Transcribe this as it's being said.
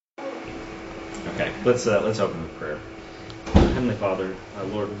Okay, let's open with prayer. Heavenly Father,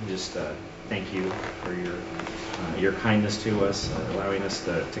 Lord, we just thank you for your kindness to us, allowing us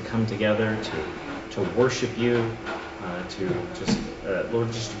to come together to worship you, to just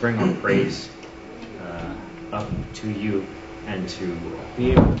Lord, just to bring our praise up to you, and to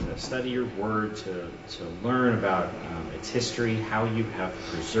be able to study your word, to learn about its history, how you have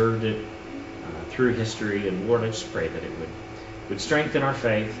preserved it through history. And Lord, I just pray that it would strengthen our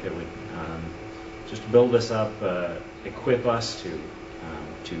faith. It would just build us up, equip us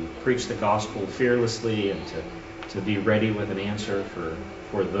to preach the gospel fearlessly, and to be ready with an answer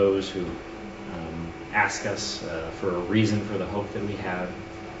for those who ask us for a reason for the hope that we have.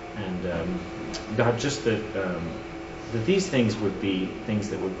 And God, just that these things would be things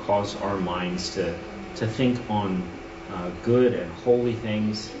that would cause our minds to think on good and holy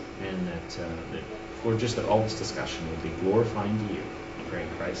things, and that for just that all this discussion would be glorifying to you. I pray in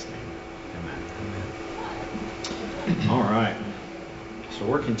Christ's name. Amen. Amen. All right. So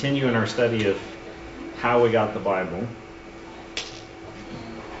we're continuing our study of how we got the Bible.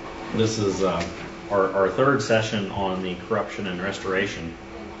 This is our third session on the corruption and restoration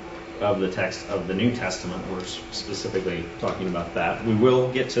of the text of the New Testament. We're specifically talking about that. We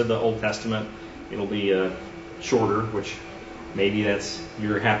will get to the Old Testament. It'll be shorter, which maybe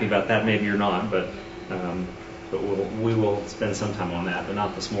you're happy about that, maybe you're not, but we will spend some time on that, but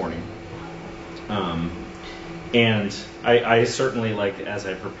not this morning. And I certainly, as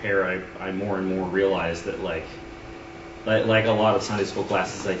I prepare, I more and more realize that like a lot of Sunday school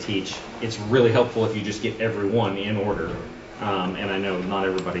classes I teach, it's really helpful if you just get everyone in order. And I know not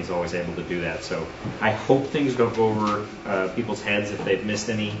everybody's always able to do that. So I hope things don't go over people's heads if they've missed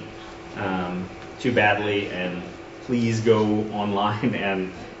any too badly. And please go online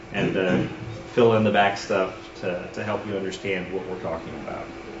and fill in the back stuff to help you understand what we're talking about.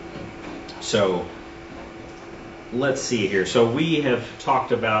 So let's see here. So we have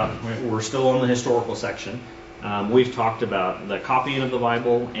talked about, we're still on the historical section. We've talked about the copying of the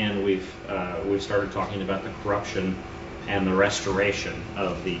Bible, and we've started talking about the corruption and the restoration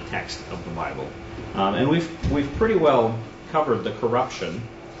of the text of the Bible. And we've pretty well covered the corruption.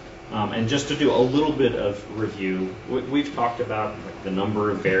 And just to do a little bit of review, we've talked about the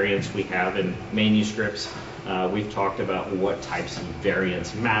number of variants we have in manuscripts. We've talked about what types of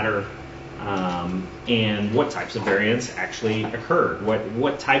variants matter, and what types of variants actually occurred.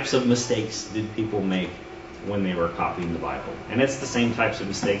 What types of mistakes did people make when they were copying the Bible? And it's the same types of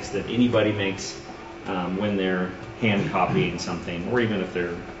mistakes that anybody makes when they're hand copying something, or even if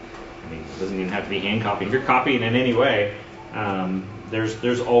it doesn't even have to be hand copying. If you're copying in any way,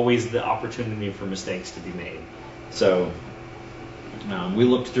 there's always the opportunity for mistakes to be made. So we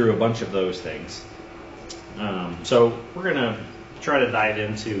looked through a bunch of those things. So we're going to try to dive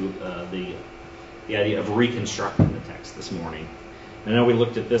into the idea of reconstructing the text this morning. I know we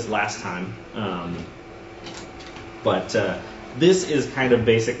looked at this last time, but this is kind of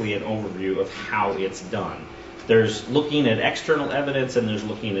basically an overview of how it's done. There's looking at external evidence, and there's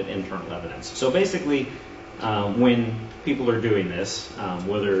looking at internal evidence. So basically, when people are doing this,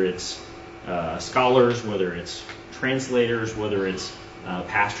 whether it's scholars, whether it's translators, whether it's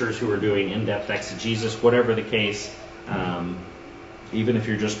pastors who are doing in-depth exegesis, whatever the case, even if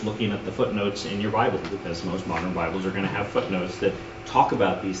you're just looking at the footnotes in your Bible, because most modern Bibles are going to have footnotes that talk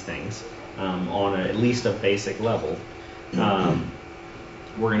about these things on at least a basic level.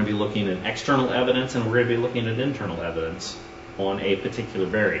 We're going to be looking at external evidence, and we're going to be looking at internal evidence on a particular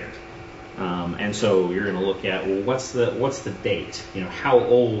variant. And so you're going to look at, well, what's the date? How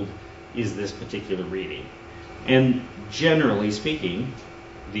old is this particular reading? And generally speaking,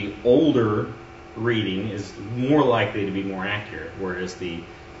 the older reading is more likely to be more accurate, whereas the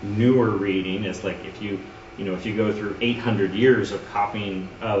newer reading is like if you go through 800 years of copying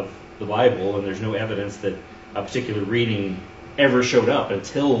of the Bible and there's no evidence that a particular reading ever showed up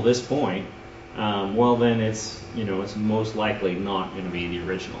until this point, well then it's most likely not going to be the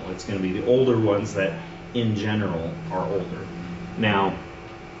original. It's going to be the older ones that in general are older. Now,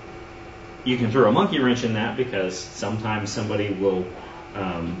 you can throw a monkey wrench in that, because sometimes somebody will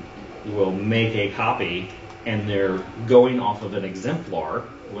make a copy and they're going off of an exemplar,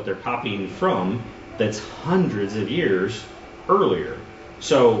 what they're copying from, that's hundreds of years earlier.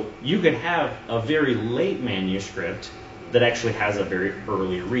 So you could have a very late manuscript that actually has a very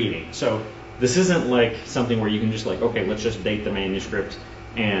early reading. So this isn't like something where you can just okay, let's just date the manuscript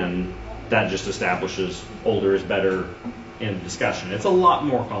and that just establishes older is better in the discussion. It's a lot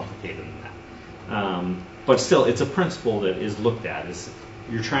more complicated than that. But still, it's a principle that is looked at.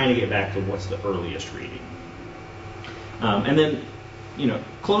 You're trying to get back to what's the earliest reading. And then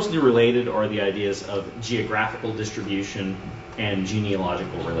closely related are the ideas of geographical distribution and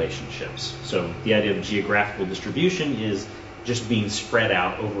genealogical relationships. So the idea of geographical distribution is just being spread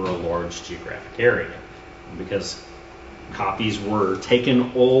out over a large geographic area, because copies were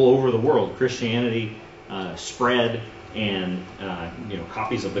taken all over the world. Christianity spread, and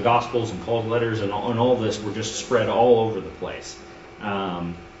copies of the Gospels and Paul's letters and all this were just spread all over the place.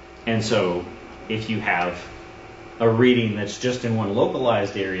 And so if you have a reading that's just in one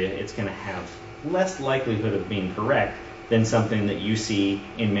localized area, it's going to have less likelihood of being correct than something that you see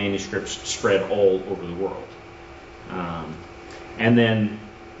in manuscripts spread all over the world. And then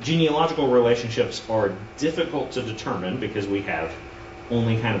genealogical relationships are difficult to determine because we have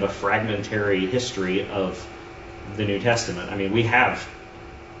only kind of a fragmentary history of the New Testament. I mean, we have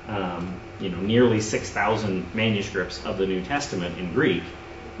nearly 6,000 manuscripts of the New Testament in Greek,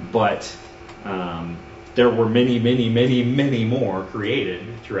 but there were many, many, many, many more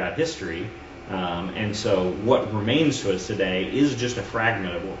created throughout history. And so what remains to us today is just a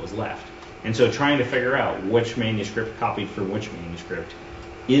fragment of what was left. And so trying to figure out which manuscript copied from which manuscript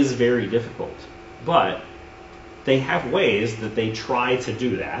is very difficult. But they have ways that they try to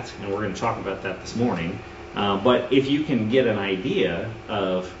do that, and we're going to talk about that this morning. But if you can get an idea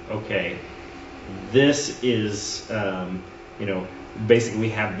of, okay, this is, basically we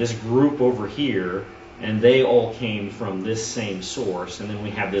have this group over here, and they all came from this same source, and then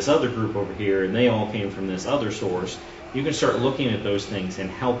we have this other group over here, and they all came from this other source. You can start looking at those things and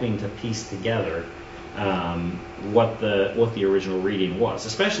helping to piece together what the original reading was,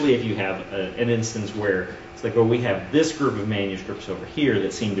 especially if you have an instance where it's like, well, we have this group of manuscripts over here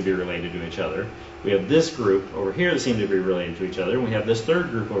that seem to be related to each other. We have this group over here that seem to be related to each other, and we have this third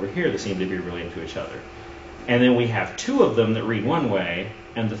group over here that seem to be related to each other. And then we have two of them that read one way,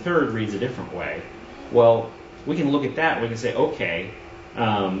 and the third reads a different way. Well, we can look at that and we can say, okay,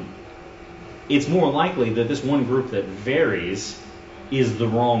 it's more likely that this one group that varies is the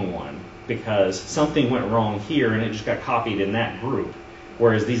wrong one, because something went wrong here and it just got copied in that group.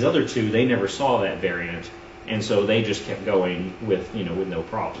 Whereas these other two, they never saw that variant, and so they just kept going with no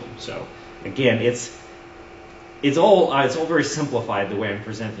problem. So again, it's all very simplified the way I'm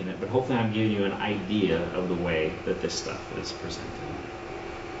presenting it, but hopefully I'm giving you an idea of the way that this stuff is presented.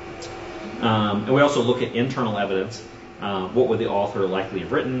 And we also look at internal evidence. What would the author likely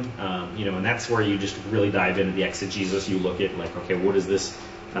have written? And that's where you just really dive into the exegesis. You look at, like, okay, what is this?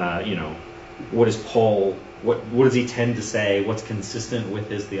 What is Paul? What does he tend to say? What's consistent with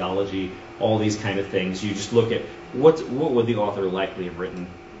his theology? All these kind of things. You just look at what would the author likely have written.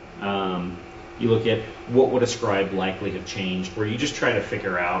 You look at what would a scribe likely have changed, where you just try to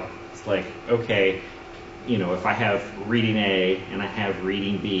figure out. It's like, okay, if I have reading A and I have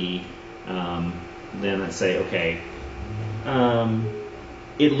reading B, then I say, okay,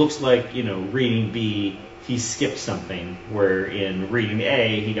 it looks like, reading B, he skipped something, where in reading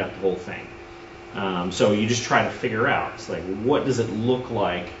A, he got the whole thing. So you just try to figure out, it's like, what does it look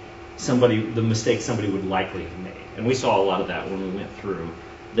like the mistake somebody would likely have made? And we saw a lot of that when we went through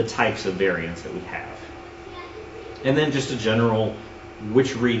the types of variants that we have. And then just a general,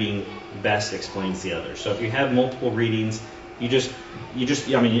 which reading best explains the other. So if you have multiple readings, you just,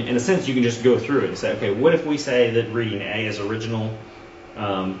 in a sense, you can just go through it and say, okay, what if we say that reading A is original?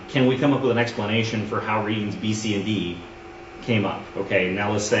 Can we come up with an explanation for how readings B, C, and D came up? Okay,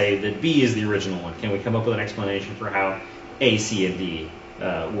 now let's say that B is the original one. Can we come up with an explanation for how A, C, and D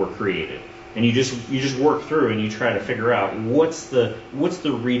were created? And you just work through and you try to figure out what's the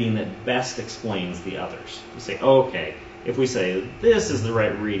reading that best explains the others. You say, okay, if we say this is the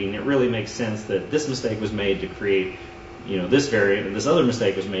right reading, it really makes sense that this mistake was made to create this variant, and this other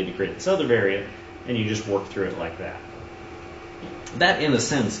mistake was made to create this other variant, and you just work through it like that. That, in a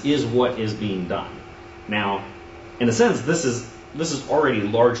sense, is what is being done. Now, in a sense, this has already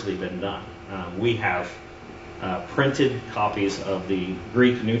largely been done. We have printed copies of the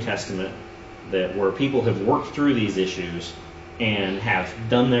Greek New Testament where people have worked through these issues and have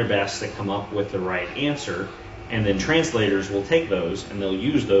done their best to come up with the right answer, and then translators will take those and they'll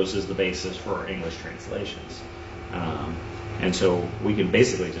use those as the basis for our English translations. And so we can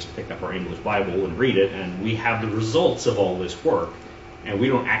basically just pick up our English Bible and read it, and we have the results of all this work, and we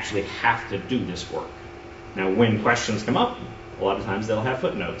don't actually have to do this work. Now, when questions come up, a lot of times they'll have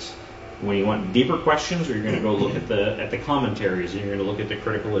footnotes. When you want deeper questions, or you're going to go look at the commentaries, and you're going to look at the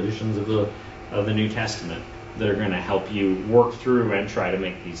critical editions of the New Testament that are going to help you work through and try to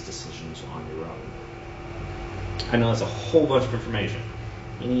make these decisions on your own. I know that's a whole bunch of information.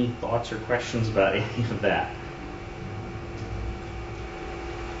 Any thoughts or questions about any of that?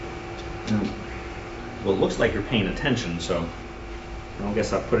 Well, it looks like you're paying attention, so don't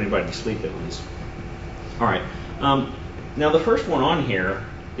guess I've put anybody to sleep at least. All right. Now the first one on here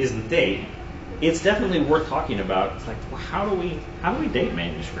is the date. It's definitely worth talking about. It's like, well, how do we date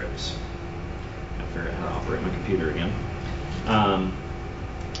manuscripts? I figure out how to operate my computer again.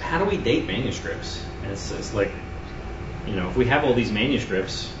 How do we date manuscripts? And it's like, if we have all these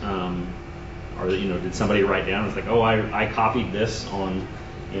manuscripts, or did somebody write down? It's like, oh, I copied this on,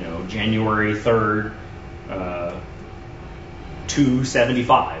 January 3rd,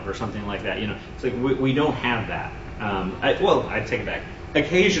 275 or something like that. It's like we don't have that. I take it back.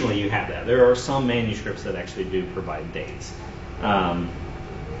 Occasionally you have that. There are some manuscripts that actually do provide dates,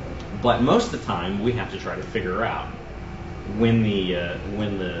 but most of the time we have to try to figure out when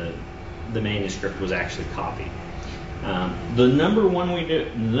the manuscript was actually copied. The number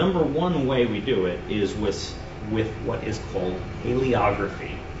one way we do it is with what is called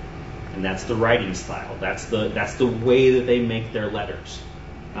paleography, and that's the writing style. That's the way that they make their letters,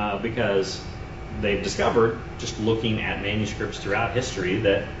 because they've discovered, just looking at manuscripts throughout history,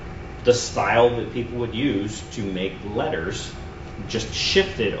 that the style that people would use to make letters just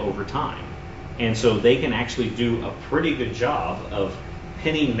shifted over time, and so they can actually do a pretty good job of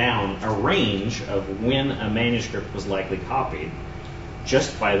pinning down a range of when a manuscript was likely copied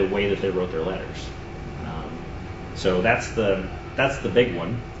just by the way that they wrote their letters. So that's the big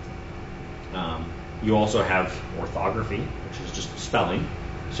one. You also have orthography, which is just spelling.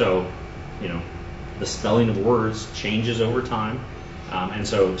 So, the spelling of words changes over time, and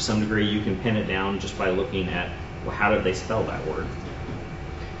so to some degree you can pin it down just by looking at, well, how did they spell that word?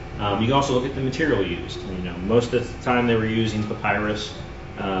 You can also look at the material used. Most of the time they were using papyrus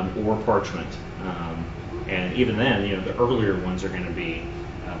or parchment, and even then, the earlier ones are going to be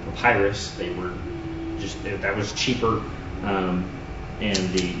papyrus. They were that was cheaper, and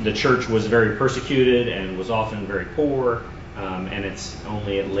the church was very persecuted and was often very poor, and it's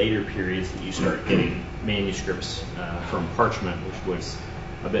only at later periods that you start getting manuscripts from parchment, which was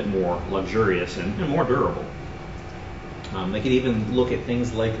a bit more luxurious and more durable. They can even look at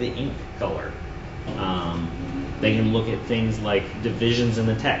things like the ink color. They can look at things like divisions in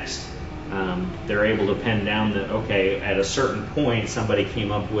the text. They're able to pen down that, okay, at a certain point somebody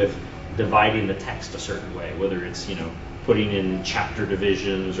came up with dividing the text a certain way, whether it's putting in chapter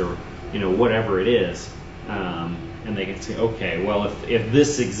divisions or whatever it is, and they can say, okay, well, if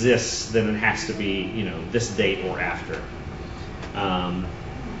this exists, then it has to be this date or after.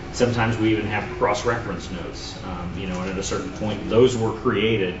 Sometimes we even have cross-reference notes, and at a certain point those were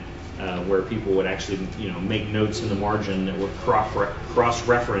created where people would actually make notes in the margin that would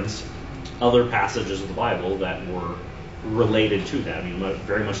cross-reference other passages of the Bible that were related to that.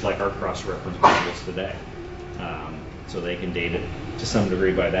 Very much like our cross-reference Bibles today. So they can date it to some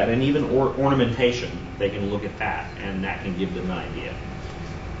degree by that, and even ornamentation. They can look at that, and that can give them an idea.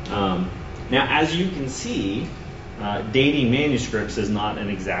 Now, as you can see, dating manuscripts is not an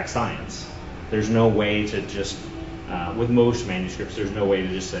exact science. There's no way to just, with most manuscripts, there's no way to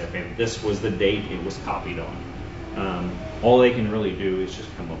just say, okay, this was the date it was copied on. All they can really do is just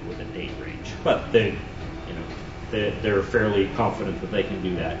come up with a date range, but they're fairly confident that they can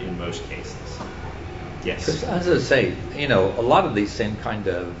do that in most cases. Yes. As I say, a lot of these same kind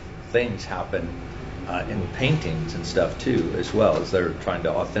of things happen in paintings and stuff too, as well, as they're trying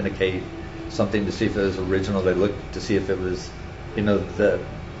to authenticate something to see if it was original. They look to see if it was, the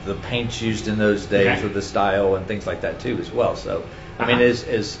paints used in those days, okay, or the style and things like that too, as well. So,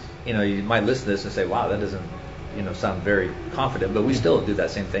 as you might listen to this and say, wow, that doesn't, sound very confident, but we still do that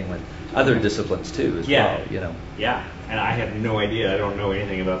same thing with other disciplines too, as well. Yeah, and I have no idea. I don't know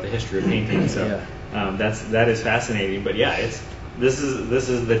anything about the history of painting, so that is fascinating. But yeah, this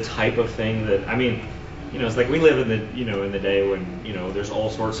is the type of thing that it's like we live in the day when there's all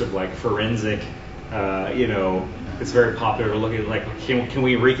sorts of like forensic, it's very popular to look at like can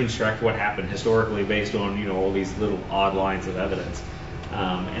we reconstruct what happened historically based on all these little odd lines of evidence.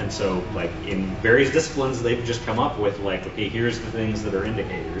 And so, like, in various disciplines, they've just come up with, like, okay, here's the things that are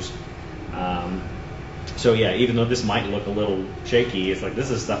indicators. So, yeah, even though this might look a little shaky, it's like this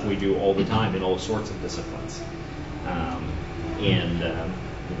is stuff we do all the time in all sorts of disciplines.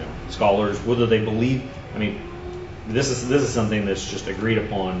 Scholars, whether they believe, this is something that's just agreed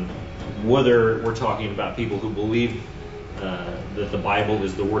upon, whether we're talking about people who believe that the Bible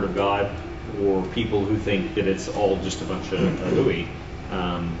is the Word of God or people who think that it's all just a bunch of hooey.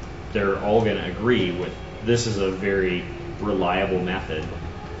 They're all going to agree with this is a very reliable method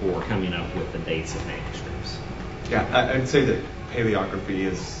for coming up with the dates of manuscripts. Yeah, I'd say that paleography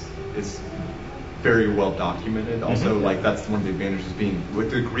is very well documented. Also, Mhm. like that's one of the advantages being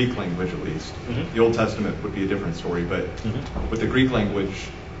with the Greek language at least. Mhm. The Old Testament would be a different story, but Mhm. with the Greek language,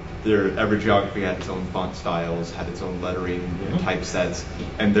 every geography had its own font styles, had its own lettering and Mhm. typesets,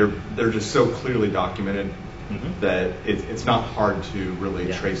 and they're just so clearly documented Mhm. that it's not hard to really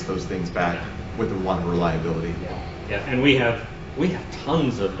Yeah. trace those things back with a lot of reliability. Yeah, and we have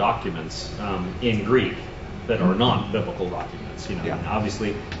tons of documents in Greek that are not biblical documents. You know, Yeah. and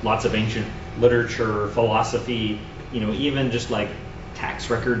obviously lots of ancient literature, philosophy. You know, even just like tax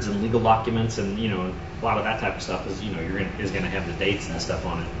records and legal documents, and you know, a lot of that type of stuff is is going to have the dates and stuff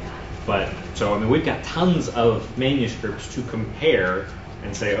on it. But so I mean, we've got tons of manuscripts to compare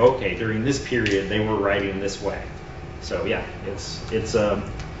and say, okay, during this period they were writing this way. So yeah,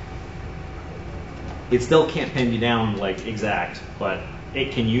 it still can't pin you down like exact, but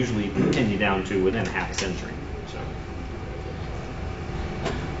it can usually pin you down to within half a century. So,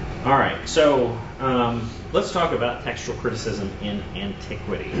 all right. So let's talk about textual criticism in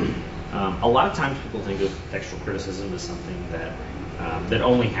antiquity. A lot of times people think of textual criticism as something that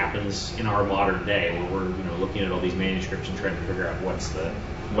only happens in our modern day, where we're looking at all these manuscripts and trying to figure out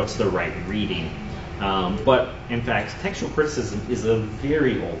what's the right reading. But in fact, textual criticism is a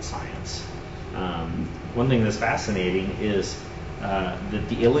very old science. One thing that's fascinating is that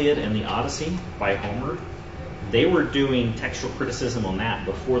the Iliad and the Odyssey by Homer, they were doing textual criticism on that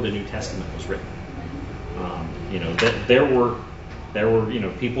before the New Testament was written. There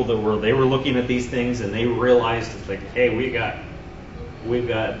were people that were looking at these things and they realized it's like, hey, we've got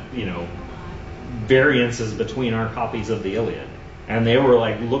variances between our copies of the Iliad, and they were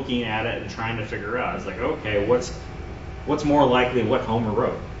like looking at it and trying to figure out. It's like, okay, what's more likely what Homer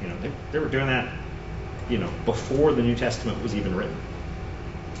wrote? They were doing that, before the New Testament was even written.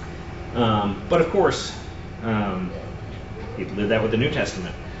 But of course, people did that with the New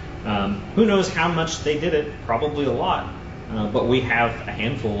Testament. Who knows how much they did it? Probably a lot. But we have a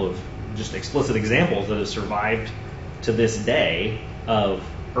handful of just explicit examples that have survived to this day of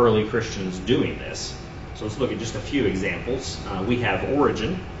early Christians doing this. So let's look at just a few examples. We have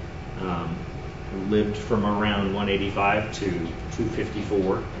Origen, who lived from around 185 to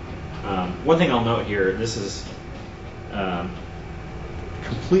 254. One thing I'll note here, this is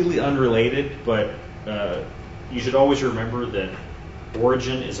completely unrelated, but you should always remember that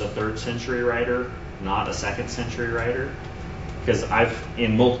Origen is a 3rd century writer, not a 2nd century writer. Because I've,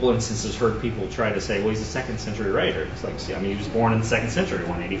 in multiple instances, heard people try to say, well, he's a 2nd century writer. It's like, see, he was born in the 2nd century,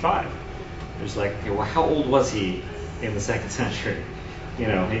 185. It's like, okay, well, how old was he in the 2nd century? He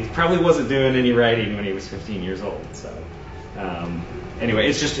probably wasn't doing any writing when he was 15 years old. So, anyway,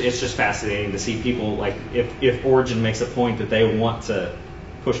 it's just fascinating to see people, like, if Origen makes a point that they want to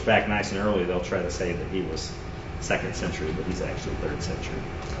push back nice and early, they'll try to say that he was 2nd century, but he's actually 3rd century.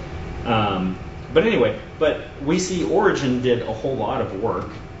 But anyway, we see Origen did a whole lot of work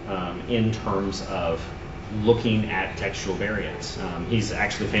in terms of looking at textual variants. He's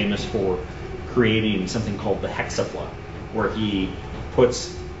actually famous for creating something called the Hexapla, where he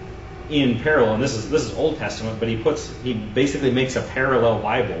puts in parallel, and this is Old Testament, but he basically makes a parallel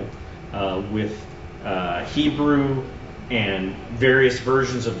Bible with Hebrew and various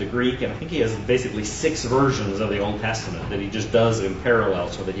versions of the Greek, and I think he has basically 6 versions of the Old Testament that he just does in parallel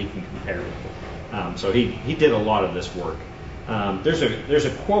so that he can compare it. So he did a lot of this work. There's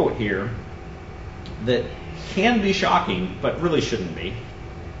a quote here that can be shocking, but really shouldn't be.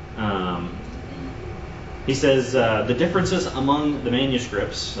 He says, the differences among the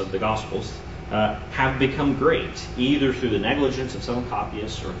manuscripts of the Gospels have become great, either through the negligence of some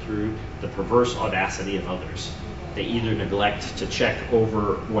copyists or through the perverse audacity of others. They either neglect to check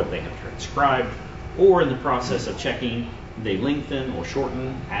over what they have transcribed, or in the process of checking, they lengthen or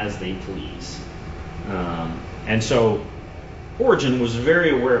shorten as they please. And so Origen was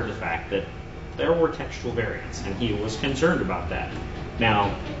very aware of the fact that there were textual variants, and he was concerned about that.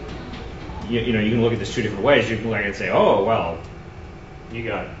 Now, you can look at this 2 different ways. You can look and say, oh, well, you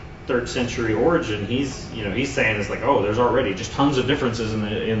got 3rd century Origen. He's saying it's like, oh, there's already just tons of differences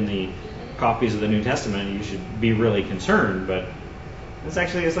in the copies of the New Testament, and you should be really concerned. But it's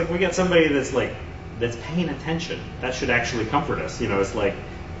like we got somebody that's paying attention. That should actually comfort us. It's like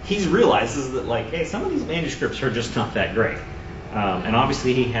he realizes that, like, hey, some of these manuscripts are just not that great. And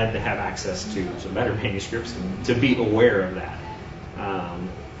obviously he had to have access to some better manuscripts to be aware of that.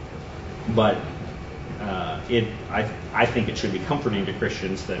 I think it should be comforting to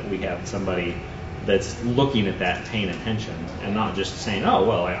Christians that we have somebody that's looking at that, paying attention, and not just saying, oh,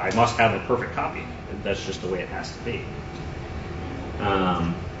 well, I must have a perfect copy. That's just the way it has to be.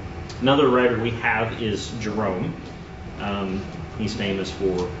 Another writer we have is Jerome. He's famous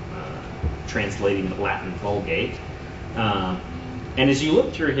for translating the Latin Vulgate. And as you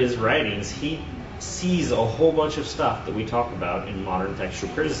look through his writings, he sees a whole bunch of stuff that we talk about in modern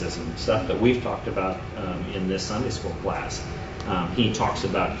textual criticism, stuff that we've talked about in this Sunday school class. He talks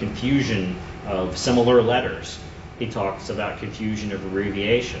about confusion of similar letters. He talks about confusion of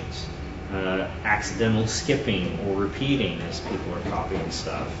abbreviations, accidental skipping or repeating as people are copying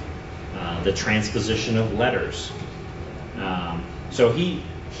stuff, the transposition of letters. So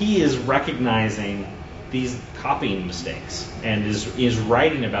he is recognizing these copying mistakes and is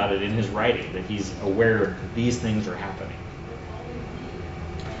writing about it in his writing, that he's aware that these things are happening.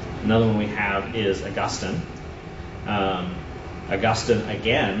 Another one we have is Augustine. Augustine,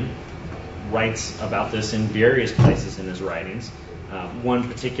 again, writes about this in various places in his writings. One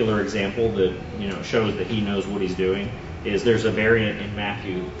particular example that shows that he knows what he's doing is there's a variant in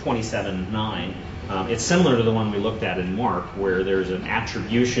Matthew 27:9. It's similar to the one we looked at in Mark, where there's an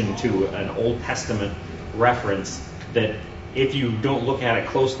attribution to an Old Testament reference that if you don't look at it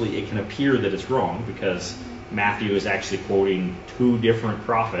closely, it can appear that it's wrong, because Matthew is actually quoting two different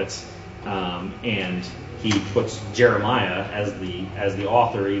prophets, and he puts Jeremiah as the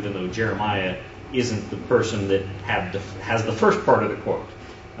author, even though Jeremiah isn't the person that has the first part of the quote.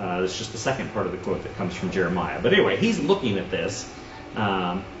 It's just the second part of the quote that comes from Jeremiah. But anyway, he's looking at this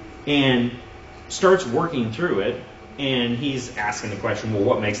and starts working through it, and he's asking the question, well,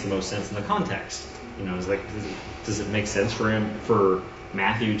 what makes the most sense in the context? It's like, does it make sense for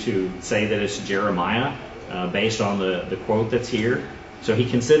Matthew to say that it's Jeremiah based on the quote that's here? So he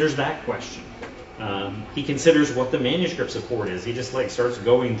considers that question. He considers what the manuscript support is. He just starts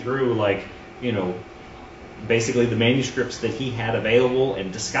going through basically the manuscripts that he had available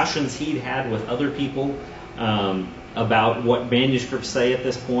and discussions he'd had with other people about what manuscripts say at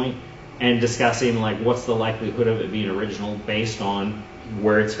this point, and discussing what's the likelihood of it being original based on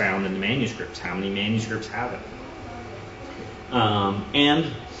where it's found in the manuscripts, how many manuscripts have it. And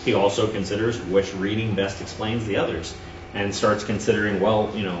he also considers which reading best explains the others, and starts considering,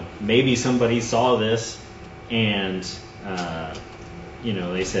 well, maybe somebody saw this and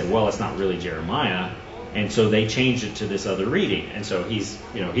they said, well, it's not really Jeremiah, and so they changed it to this other reading. And so he's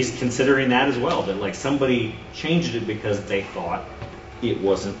considering that as well, that somebody changed it because they thought it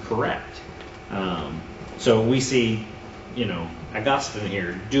wasn't correct. So we see Augustine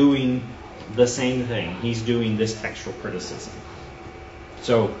here doing the same thing. He's doing this textual criticism.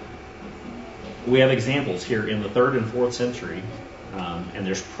 So we have examples here in the 3rd and 4th century, and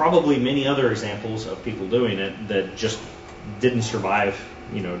there's probably many other examples of people doing it that just didn't survive,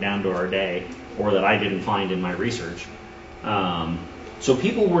 down to our day, or that I didn't find in my research. So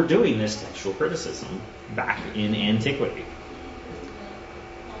people were doing this textual criticism back in antiquity.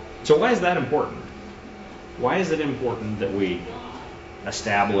 So why is that important? Why is it important that we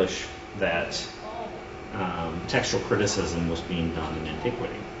establish that textual criticism was being done in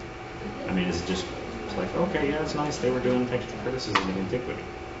antiquity? I mean, it's okay, yeah, it's nice they were doing textual criticism in antiquity.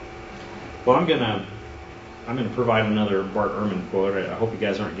 Well, I'm gonna provide another Bart Ehrman quote. I hope you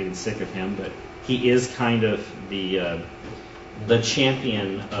guys aren't getting sick of him, but he is kind of the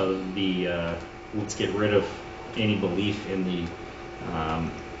champion of the let's get rid of any belief in the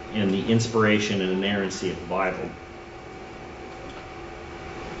inspiration and inerrancy of the Bible.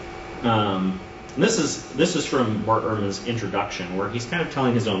 This is from Bart Ehrman's introduction, where he's kind of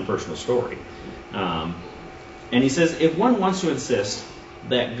telling his own personal story. And he says, if one wants to insist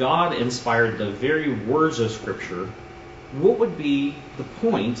that God inspired the very words of Scripture, what would be the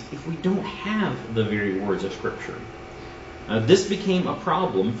point if we don't have the very words of Scripture? This became a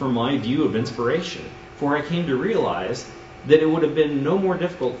problem for my view of inspiration, for I came to realize that it would have been no more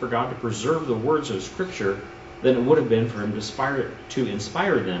difficult for God to preserve the words of Scripture than it would have been for Him to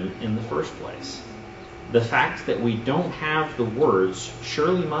inspire them in the first place. The fact that we don't have the words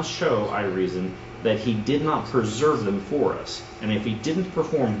surely must show, I reason, that He did not preserve them for us. And if He didn't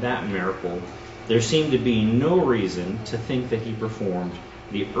perform that miracle, there seemed to be no reason to think that He performed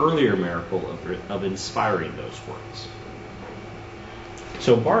the earlier miracle of inspiring those words.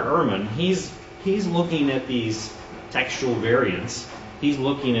 So Bart Ehrman, he's looking at these textual variants. He's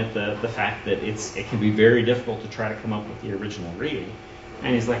looking at the fact that it can be very difficult to try to come up with the original reading.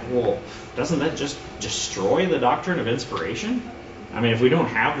 And he's like, well, doesn't that just destroy the doctrine of inspiration? I mean, if we don't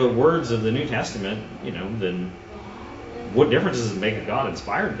have the words of the New Testament, then what difference does it make if God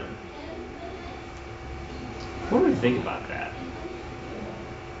inspired them? What do we think about that?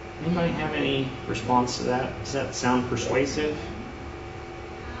 Anybody have any response to that? Does that sound persuasive?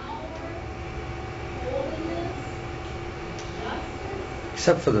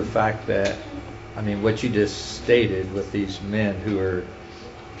 Except for the fact that, what you just stated with these men who are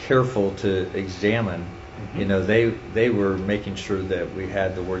careful to examine. You know, they were making sure that we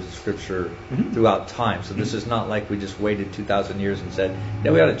had the words of Scripture throughout time. So this is not like we just waited 2,000 years and said,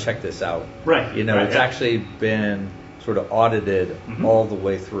 yeah, we ought to check this out. Right. You know, right, it's actually been sort of audited all the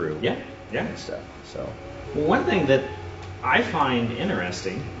way through. Yeah. And stuff. So. Well, one thing that I find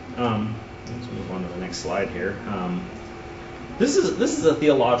interesting. Let's move on to the next slide here. This is a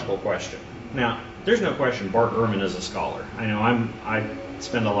theological question. Now, there's no question Bart Ehrman is a scholar. I know I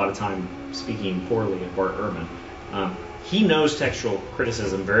spend a lot of time speaking poorly of Bart Ehrman. He knows textual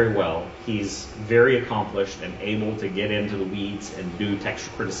criticism very well. He's very accomplished and able to get into the weeds and do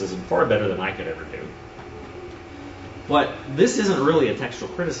textual criticism far better than I could ever do. But this isn't really a textual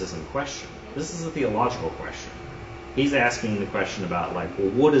criticism question. This is a theological question. He's asking the question about, like, well,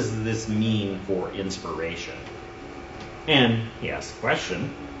 what does this mean for inspiration? And he asks the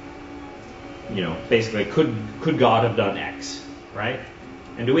question, you know, basically, could God have done X, right?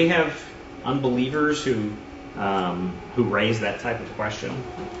 And do we have unbelievers who raise that type of question?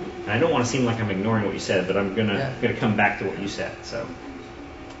 And I don't want to seem like I'm ignoring what you said, but I'm gonna come back to what you said. So,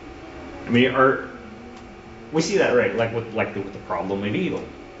 I mean, we see that, right? Like with the problem of evil.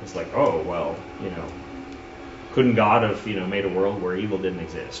 It's like, oh well, you know, couldn't God have, you know, made a world where evil didn't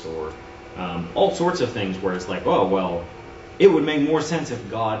exist, or all sorts of things where it's like, oh well, it would make more sense if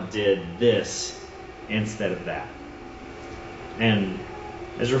God did this instead of that. And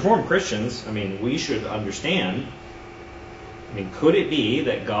as Reformed Christians, I mean, we should understand, I mean, could it be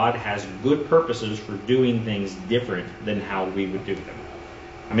that God has good purposes for doing things different than how we would do them?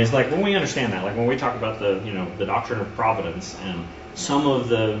 I mean, it's like when we understand that, like when we talk about the doctrine of providence and some of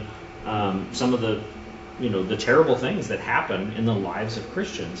the the terrible things that happen in the lives of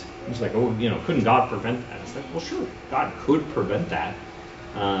Christians. It's like, oh, you know, couldn't God prevent that? It's like, well, sure, God could prevent that.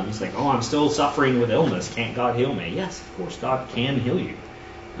 It's like, oh, I'm still suffering with illness. Can't God heal me? Yes, of course, God can heal you.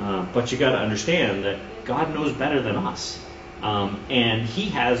 But you got to understand that God knows better than us. And He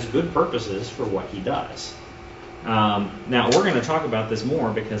has good purposes for what He does. Now, we're going to talk about this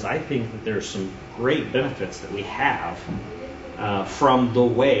more because I think that there's some great benefits that we have from the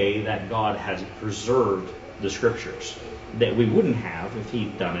way that God has preserved the Scriptures that we wouldn't have if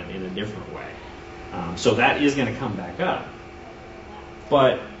He'd done it in a different way. So that is going to come back up.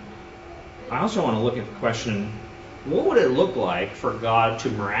 But I also want to look at the question, what would it look like for God to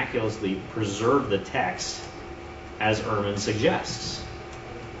miraculously preserve the text as Ehrman suggests?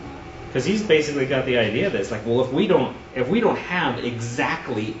 Because he's basically got the idea that it's like, well, if we don't have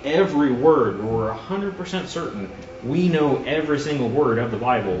exactly every word, we're 100% certain we know every single word of the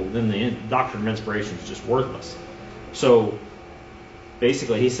Bible, then the doctrine of inspiration is just worthless. So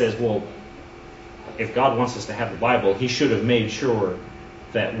basically he says, well, if God wants us to have the Bible, He should have made sure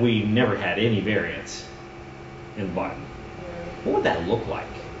that we never had any variants in the Bible. What would that look like?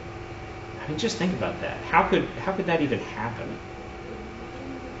 I mean, just think about that. How could that even happen?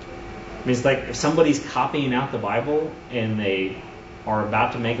 I mean, it's like if somebody's copying out the Bible and they are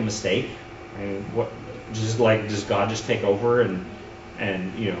about to make a mistake, I mean, does God just take over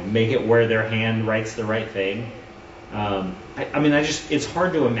and you know, make it where their hand writes the right thing? I mean, it's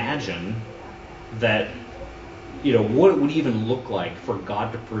hard to imagine that, you know, what it would even look like for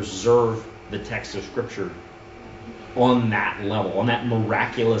God to preserve the text of Scripture on that level, on that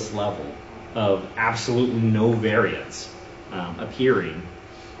miraculous level of absolutely no variance appearing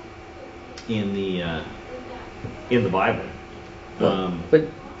in the Bible. But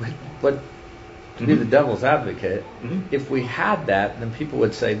to be the devil's advocate, if we had that, then people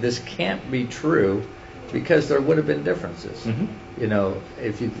would say this can't be true because there would have been differences. You know,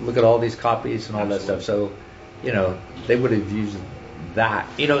 if you look at all these copies and all that stuff, so, you know, they would have used that.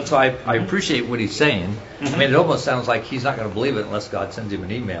 You know, so I appreciate what he's saying. I mean, it almost sounds like he's not going to believe it unless God sends him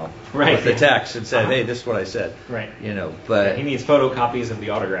an email with the text and said, hey, this is what I said. Right. You know, but he needs photocopies of the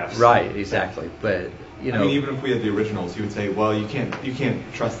autographs. Right, exactly. But you know, I mean, even if we had the originals, you would say, well, you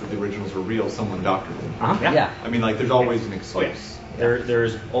can't trust that the originals were real. Someone doctored them. Yeah. I mean, like, there's always an excuse.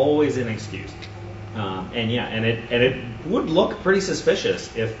 There's always an excuse. And it would look pretty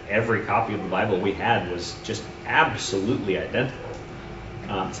suspicious if every copy of the Bible we had was just absolutely identical.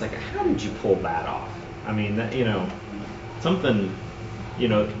 It's like, how did you pull that off? I mean, you know, something, you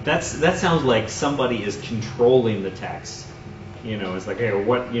know, that sounds like somebody is controlling the text. You know, it's like, hey,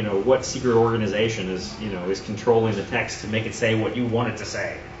 what secret organization is controlling the text to make it say what you want it to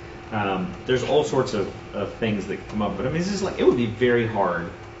say? There's all sorts of things that come up, but I mean, it's just like, it would be very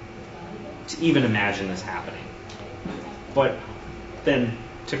hard to even imagine this happening. But then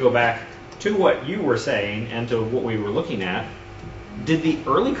to go back to what you were saying and to what we were looking at, did the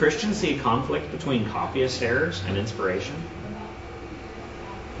early Christians see a conflict between copyist errors and inspiration?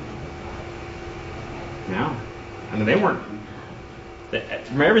 No. I mean, they weren't.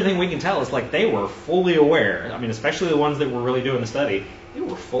 From everything we can tell, it's like they were fully aware. I mean, especially the ones that were really doing the study, they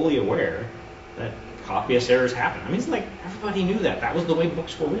were fully aware that copyist errors happen. I mean, it's like everybody knew that. That was the way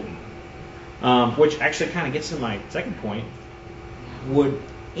books were written. Which actually kind of gets to my second point. Would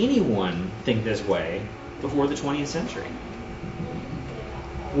anyone think this way before the 20th century?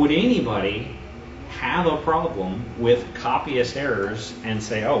 Would anybody have a problem with copyist errors and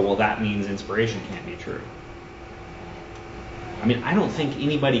say, oh, well, that means inspiration can't be true? I mean, I don't think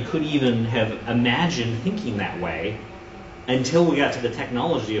anybody could even have imagined thinking that way until we got to the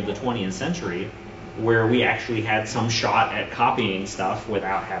technology of the 20th century, where we actually had some shot at copying stuff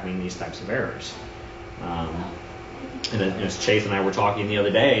without having these types of errors. And as Chase and I were talking the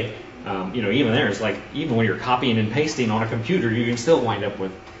other day, even there, it's like, even when you're copying and pasting on a computer, you can still wind up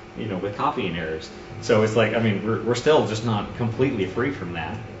with copying errors. So it's like, I mean, we're still just not completely free from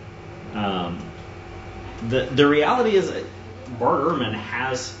that. The reality is that Bart Ehrman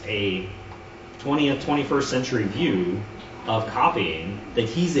has a 20th, 21st century view of copying that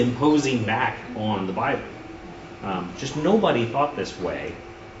he's imposing back on the Bible. Just nobody thought this way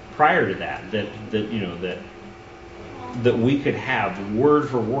prior to that we could have word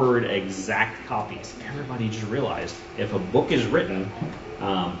for word exact copies. Everybody just realized if a book is written,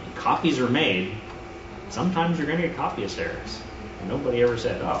 copies are made, sometimes you're going to get copyist errors. Nobody ever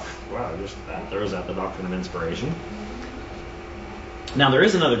said, oh, wow, just that throws out the doctrine of inspiration. Now, there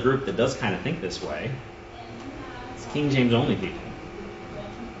is another group that does kind of think this way. It's King James only people.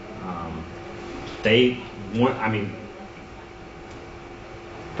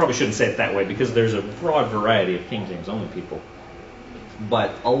 Probably shouldn't say it that way because there's a broad variety of King James only people.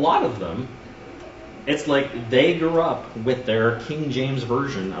 But a lot of them, it's like they grew up with their King James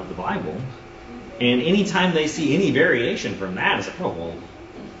version of the Bible, and anytime they see any variation from that, it's like, oh, well,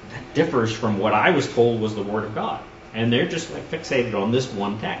 that differs from what I was told was the Word of God. And they're just like fixated on this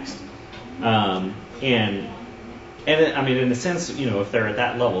one text. And I mean, in a sense, if they're at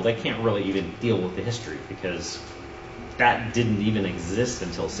that level, they can't really even deal with the history because that didn't even exist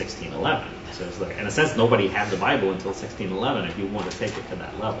until 1611. So it's like, in a sense, nobody had the Bible until 1611 if you want to take it to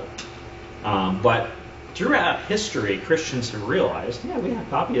that level. But throughout history, Christians have realized, we have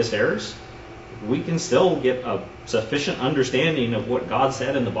copyist errors. We can still get a sufficient understanding of what God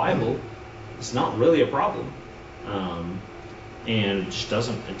said in the Bible. It's not really a problem. And it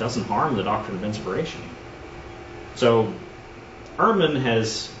doesn't harm the doctrine of inspiration. So Ehrman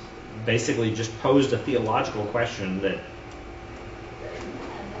has basically just posed a theological question that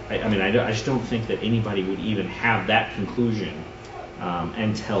I just don't think that anybody would even have that conclusion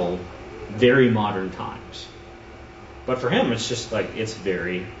until very modern times. But for him, it's just like it's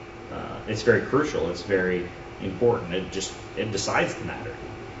very crucial. It's very important. It decides the matter.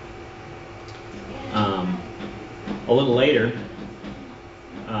 A little later,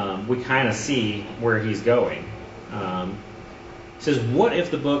 we kind of see where he's going. It says, what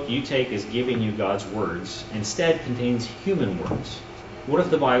if the book you take is giving you God's words instead contains human words? What if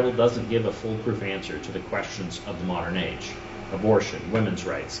the Bible doesn't give a foolproof answer to the questions of the modern age? Abortion, women's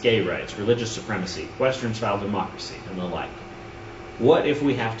rights, gay rights, religious supremacy, Western-style democracy, and the like. What if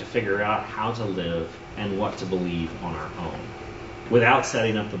we have to figure out how to live and what to believe on our own, without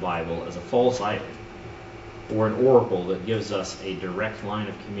setting up the Bible as a false idol or an oracle that gives us a direct line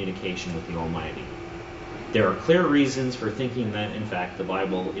of communication with the Almighty? There are clear reasons for thinking that, in fact, the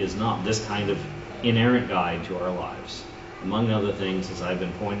Bible is not this kind of inerrant guide to our lives. Among other things, as I've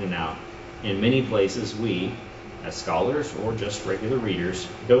been pointing out, in many places we, as scholars or just regular readers,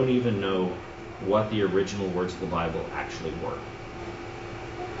 don't even know what the original words of the Bible actually were.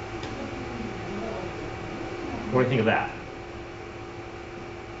 What do you think of that?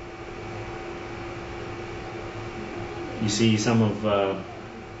 You see some of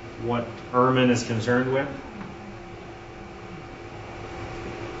what Ehrman is concerned with?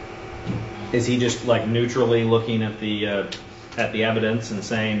 Is he just like neutrally looking at the evidence and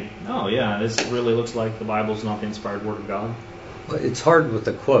saying, "Oh yeah, this really looks like the Bible's not the inspired Word of God"? Well, it's hard with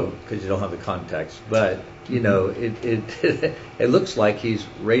the quote because you don't have the context, but it looks like he's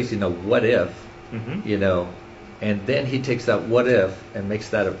raising a what if, and then he takes that what if and makes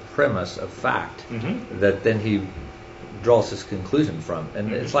that a premise, a fact that then he draws his conclusion from,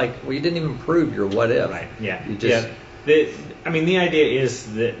 and it's like, well, you didn't even prove your what if. Right. Yeah. You just, the idea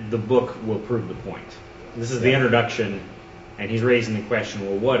is that the book will prove the point. This is the introduction, and he's raising the question,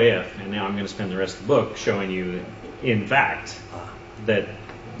 well, what if? And now I'm going to spend the rest of the book showing you, in fact, that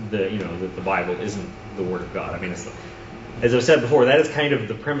the Bible isn't the Word of God. I mean, as I've said before, that is kind of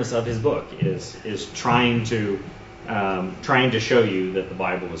the premise of his book, is trying to show you that the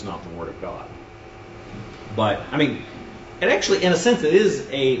Bible is not the Word of God. But I mean, it actually, in a sense, it is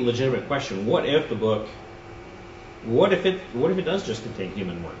a legitimate question. What if the book? What if it does just contain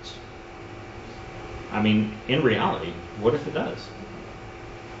human words? I mean, in reality, what if it does?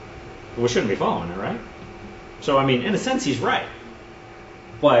 We shouldn't be following it, right? So, I mean, in a sense, he's right.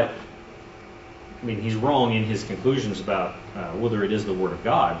 But, I mean, he's wrong in his conclusions about whether it is the Word of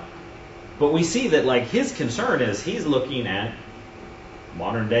God. But we see that, like, his concern is he's looking at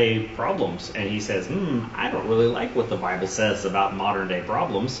modern day problems. And he says, I don't really like what the Bible says about modern day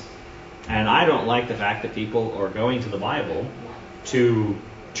problems. And I don't like the fact that people are going to the Bible to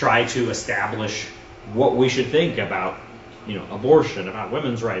try to establish what we should think about, abortion, about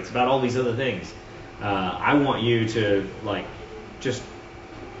women's rights, about all these other things. I want you to, just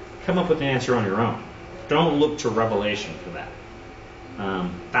come up with an answer on your own. Don't look to Revelation for that.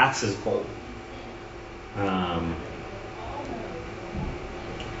 That's his goal.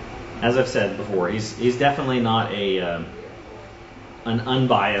 As I've said before, he's definitely not an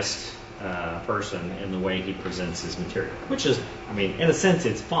unbiased person in the way he presents his material, which is, I mean, in a sense,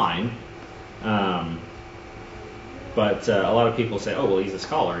 it's fine. But a lot of people say, oh, well, he's a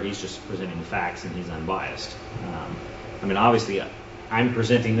scholar. He's just presenting the facts and he's unbiased. I mean, obviously, I'm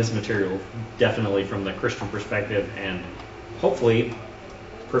presenting this material definitely from the Christian perspective and hopefully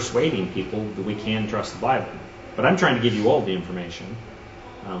persuading people that we can trust the Bible. But I'm trying to give you all the information.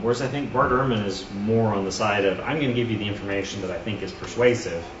 Whereas I think Bart Ehrman is more on the side of, I'm going to give you the information that I think is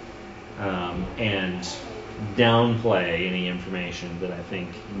persuasive and downplay any information that I think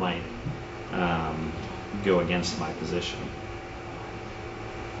might go against my position.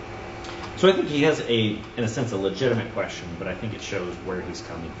 So I think he has in a sense, a legitimate question, but I think it shows where he's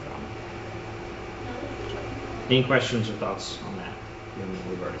coming from. Any questions or thoughts on that, given what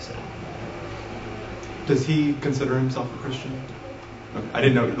we've already said? Does he consider himself a Christian? Okay. I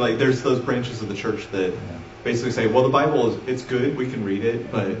didn't know, there's those branches of the church that basically say, well, the Bible it's good, we can read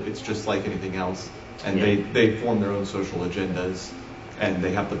it, but it's just like anything else. And they form their own social agendas, and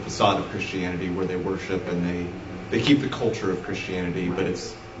they have the facade of Christianity where they worship and they keep the culture of Christianity, but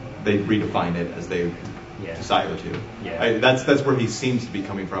they redefine it as they desire to. Yeah. That's where he seems to be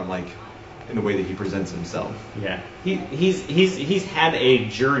coming from, in the way that he presents himself. Yeah, he's had a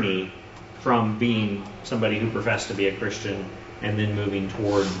journey from being somebody who professed to be a Christian and then moving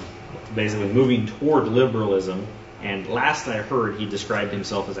toward liberalism. And last I heard, he described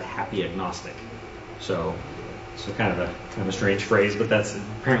himself as a happy agnostic. So kind of a strange phrase, but that's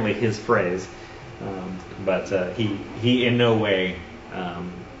apparently his phrase. But he in no way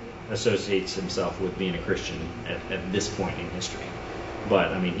associates himself with being a Christian at this point in history.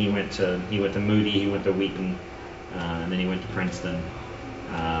 But I mean, he went to Moody, he went to Wheaton, and then he went to Princeton,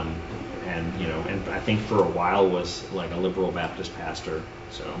 and I think for a while was like a liberal Baptist pastor.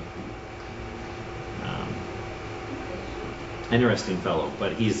 So interesting fellow.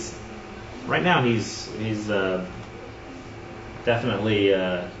 But right now he's definitely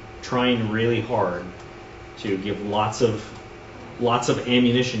trying really hard to give lots of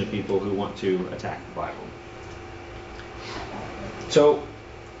ammunition to people who want to attack the Bible. So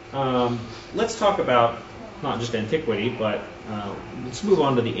let's talk about not just antiquity, but let's move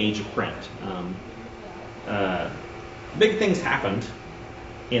on to the age of print. Big things happened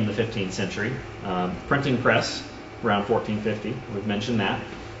in the 15th century. Printing press around 1450, we've mentioned that.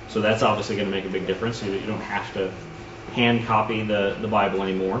 So that's obviously going to make a big difference. You don't have to hand copy the Bible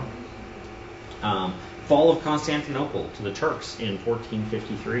anymore. Fall of Constantinople to the Turks in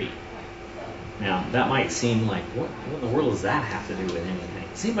 1453. Now, that might seem like, what in the world does that have to do with anything?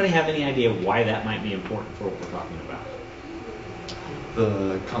 Does anybody have any idea why that might be important for what we're talking about?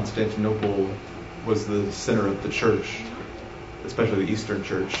 The Constantinople was the center of the church, especially the Eastern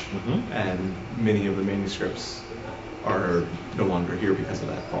Church, and many of the manuscripts are no longer here because of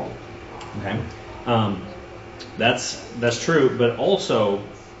that fall. Okay, that's true, but also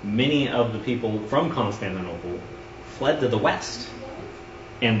many of the people from Constantinople fled to the West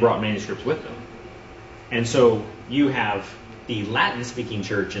and brought manuscripts with them. And so you have the Latin-speaking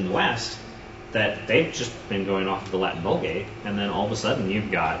church in the West that they've just been going off of the Latin Vulgate, and then all of a sudden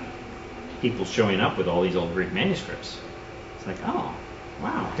you've got people showing up with all these old Greek manuscripts. It's like, oh,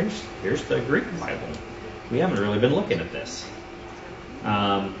 wow, here's the Greek Bible. We haven't really been looking at this.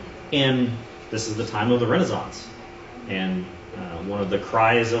 And this is the time of the Renaissance. And one of the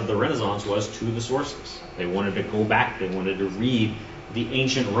cries of the Renaissance was to the sources. They wanted to go back. They wanted to read the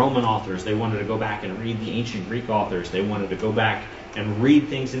ancient Roman authors. They wanted to go back and read the ancient Greek authors. They wanted to go back and read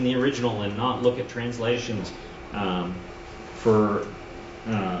things in the original and not look at translations. For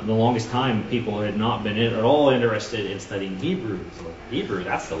the longest time, people had not been at all interested in studying Hebrew. So Hebrew,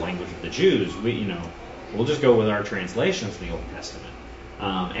 that's the language of the Jews. we'll just go with our translations of the Old Testament.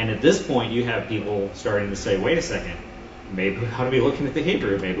 And at this point, you have people starting to say, wait a second, maybe we ought to be looking at the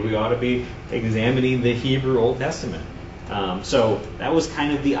Hebrew. Maybe we ought to be examining the Hebrew Old Testament. So that was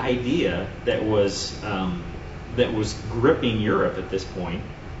kind of the idea that was gripping Europe at this point,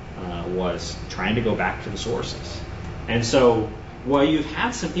 was trying to go back to the sources. And so while you've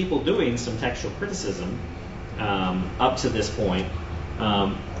had some people doing some textual criticism up to this point,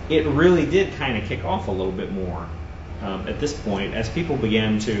 it really did kind of kick off a little bit more at this point as people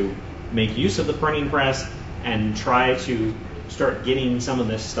began to make use of the printing press and try to start getting some of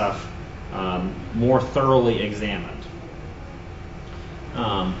this stuff more thoroughly examined.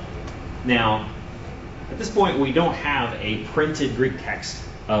 Now, at this point, we don't have a printed Greek text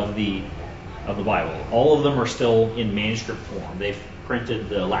of the Bible. All of them are still in manuscript form. They've printed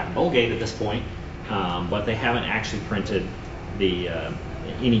the Latin Vulgate at this point, but they haven't actually printed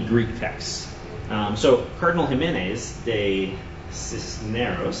any Greek texts. So Cardinal Jimenez de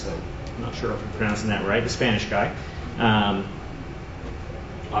Cisneros, I'm not sure if I'm pronouncing that right, the Spanish guy.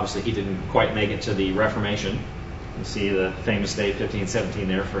 Obviously, he didn't quite make it to the Reformation. You see the famous date 1517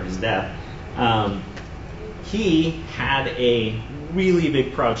 there for his death. He had a really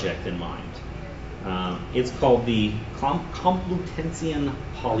big project in mind. It's called the Complutensian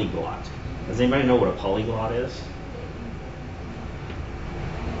Polyglot. Does anybody know what a polyglot is?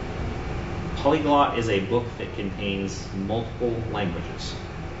 Polyglot is a book that contains multiple languages.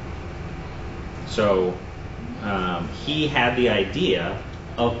 So he had the idea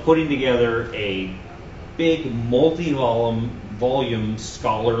of putting together a big multi-volume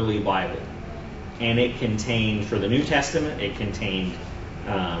scholarly Bible. And it contained, for the New Testament, it contained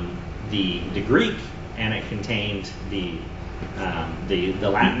the Greek, and it contained the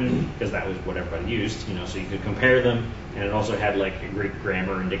Latin, because that was what everybody used, so you could compare them. And it also had like a Greek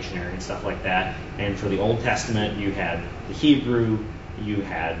grammar and dictionary and stuff like that. And for the Old Testament, you had the Hebrew, you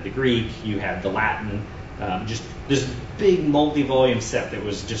had the Greek, you had the Latin. Just this big multi-volume set that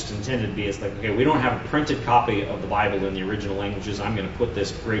was just intended to be, it's like, okay, we don't have a printed copy of the Bible in the original languages. I'm going to put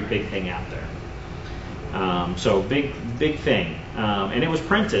this great big thing out there. So big thing. And it was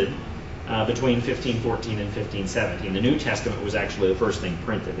printed between 1514 and 1517. The New Testament was actually the first thing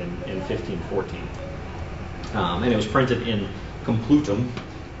printed in 1514. And it was printed in Complutum,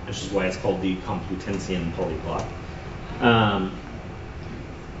 which is why it's called the Complutensian Polyglot.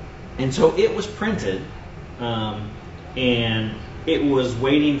 And so it was printed, and it was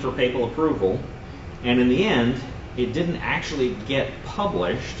waiting for papal approval. And in the end, it didn't actually get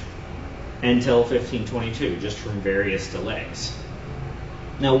published until 1522, just from various delays.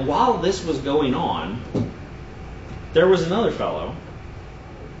 Now, while this was going on, there was another fellow,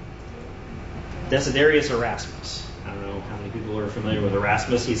 Desiderius Erasmus. I don't know how many people are familiar with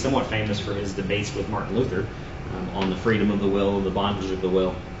Erasmus. He's somewhat famous for his debates with Martin Luther on the freedom of the will, the bondage of the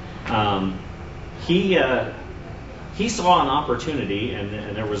will. He saw an opportunity,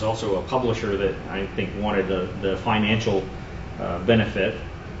 and there was also a publisher that I think wanted the financial benefit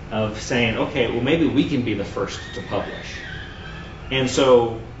of saying, okay, well, maybe we can be the first to publish. And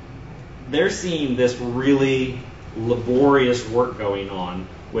so they're seeing this really laborious work going on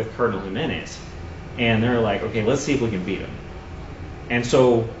with Cardinal Jimenez. And they're like, okay, let's see if we can beat him. And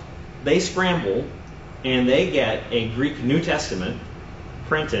so they scramble, and they get a Greek New Testament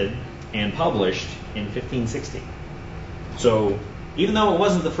printed and published in 1516. So even though it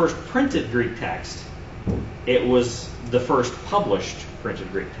wasn't the first printed Greek text, it was the first published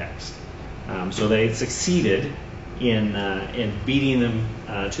printed Greek text. So they succeeded in beating them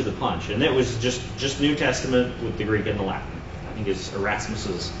to the punch. And it was just New Testament with the Greek and the Latin. I think it's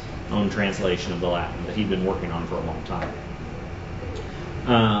Erasmus's own translation of the Latin that he'd been working on for a long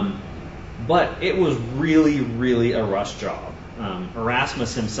time. But it was really, really a rush job.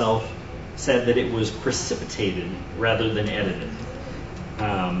 Erasmus himself said that it was precipitated rather than edited.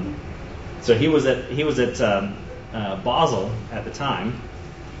 So he was at Basel at the time,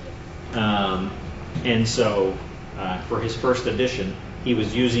 and so for his first edition, he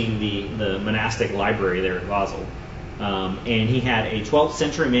was using the monastic library there at Basel, and he had a 12th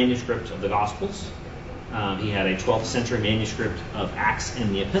century manuscript of the Gospels. He had a 12th century manuscript of Acts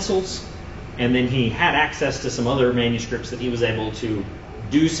and the Epistles, and then he had access to some other manuscripts that he was able to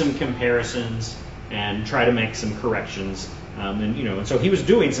do some comparisons and try to make some corrections. And so he was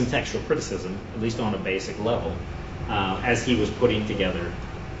doing some textual criticism, at least on a basic level, as he was putting together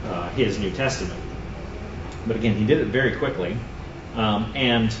his New Testament. But again, he did it very quickly.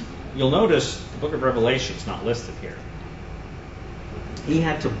 And you'll notice the book of Revelation is not listed here. He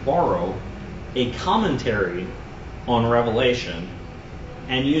had to borrow a commentary on Revelation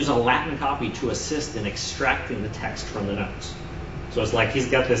and use a Latin copy to assist in extracting the text from the notes. So it's like he's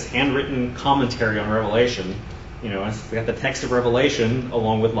got this handwritten commentary on Revelation. It's got the text of Revelation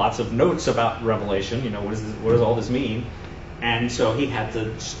along with lots of notes about Revelation. What does all this mean? And so he had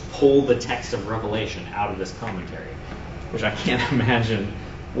to pull the text of Revelation out of this commentary, which I can't imagine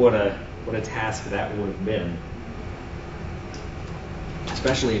what a task that would have been,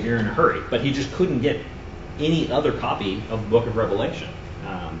 especially if you're in a hurry. But he just couldn't get any other copy of the book of Revelation.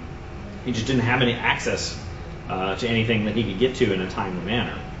 He just didn't have any access to anything that he could get to in a timely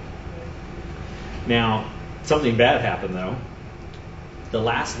manner. Now, something bad happened, though. The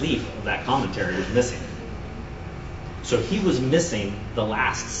last leaf of that commentary was missing. So he was missing the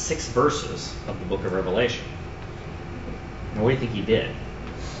last 6 verses of the book of Revelation. Now, what do you think he did?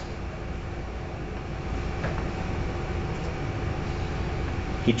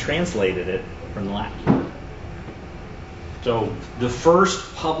 He translated it from the Latin. So the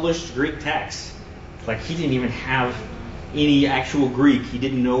first published Greek text, he didn't even have any actual Greek. He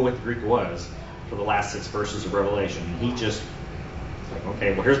didn't know what the Greek was for the last 6 verses of Revelation. He just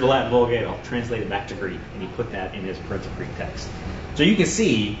okay, well, here's the Latin Vulgate. I'll translate it back to Greek. And he put that in his printed Greek text. So you can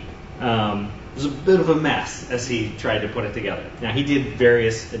see it was a bit of a mess as he tried to put it together. Now, he did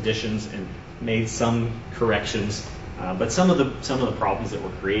various additions and made some corrections, but some of the problems that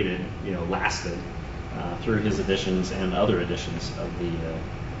were created, lasted through his additions and other editions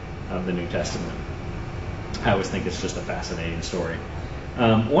of the New Testament. I always think it's just a fascinating story.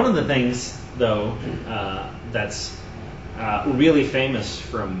 One of the things, though, that's really famous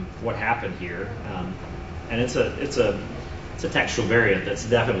from what happened here, and it's a textual variant that's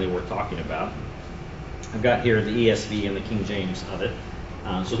definitely worth talking about. I've got here the ESV and the King James of it.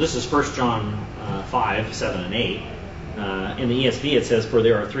 So this is 1 John 5, 7, and 8. In the ESV it says, "For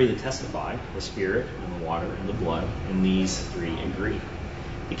there are 3 that testify, the Spirit, and the water, and the blood, and these 3 agree."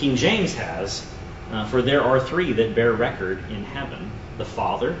 The King James has, "For there are 3 that bear record in heaven, the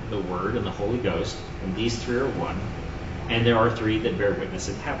Father, the Word, and the Holy Ghost, and these 3 are one. And there are 3 that bear witness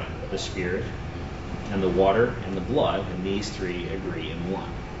in heaven, the Spirit, and the water, and the blood, and these 3 agree in one."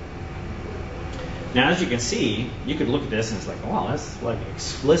 Now, as you can see, you could look at this and it's like, wow, that's like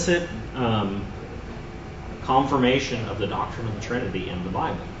explicit confirmation of the doctrine of the Trinity in the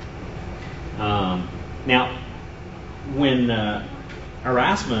Bible. Now, when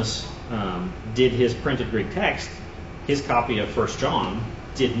Erasmus did his printed Greek text, his copy of 1 John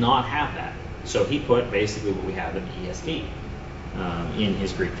did not have that. So he put basically what we have in the ESV in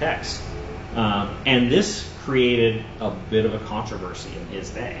his Greek text. And this created a bit of a controversy in his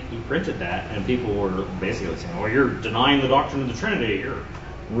day. He printed that, and people were basically saying, well, you're denying the doctrine of the Trinity. You're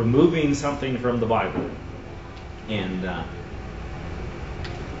removing something from the Bible. And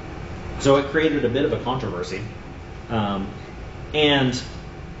so it created a bit of a controversy. And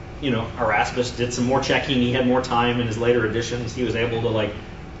Erasmus did some more checking. He had more time in his later editions. He was able to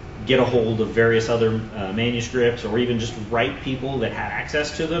get a hold of various other manuscripts, or even just write people that had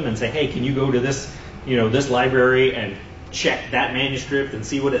access to them and say, hey, can you go to this library and check that manuscript and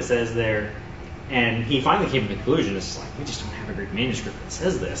see what it says there? And he finally came to the conclusion, it's like, we just don't have a Greek manuscript that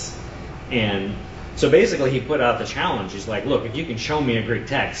says this. And so basically he put out the challenge. He's like, look, if you can show me a Greek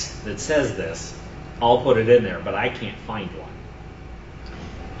text that says this, I'll put it in there, but I can't find one.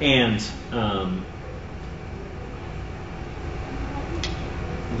 And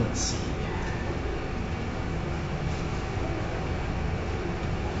let's see.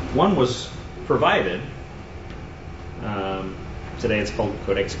 One was provided. Today it's called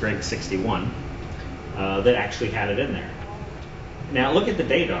Codex Greg 61. That actually had it in there. Now look at the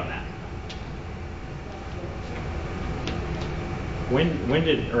date on that. When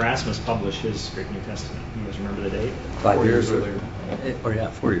did Erasmus publish his Greek New Testament? You guys remember the date? 5 years earlier.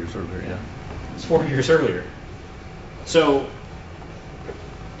 4 years earlier, yeah. It's 4 years earlier. So,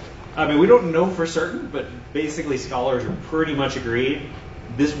 we don't know for certain, but basically scholars are pretty much agreed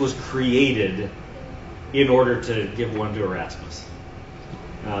this was created in order to give one to Erasmus.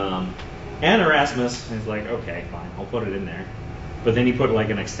 And Erasmus is like, okay, fine, I'll put it in there. But then he put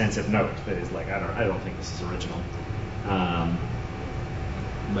an extensive note that is like, I don't think this is original.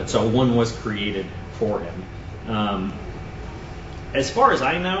 But so one was created for him. As far as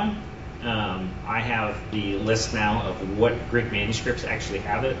I know, I have the list now of what Greek manuscripts actually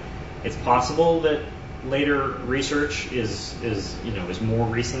have it. It's possible that later research is more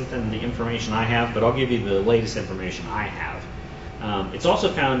recent than the information I have, but I'll give you the latest information I have. It's also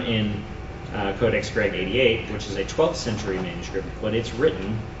found in Codex Greg 88, which is a 12th century manuscript, but it's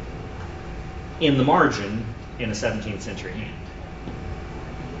written in the margin in a 17th century hand.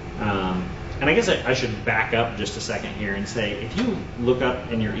 And I guess I should back up just a second here and say, if you look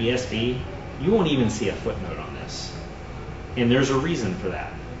up in your ESV, you won't even see a footnote on this. And there's a reason for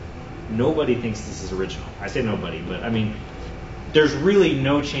that. Nobody thinks this is original. I say nobody, but I mean, there's really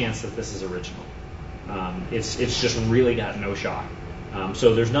no chance that this is original. It's just really got no shot.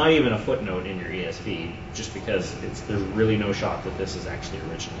 So there's not even a footnote in your ESV, just because there's really no shot that this is actually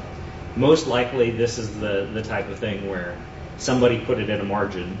original. Most likely, this is the type of thing where somebody put it in a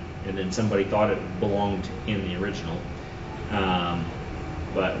margin, and then somebody thought it belonged in the original.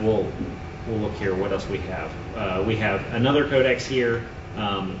 But we'll look here. What else we have? We have another codex here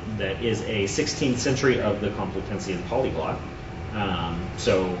that is a 16th century of the Complutensian Polyglot.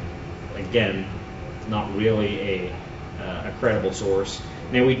 So again, not really a credible source.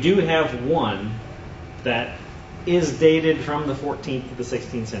 Now we do have one that is dated from the 14th to the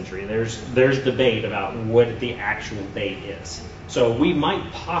 16th century. There's debate about what the actual date is. So we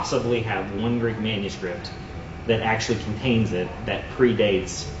might possibly have one Greek manuscript that actually contains it that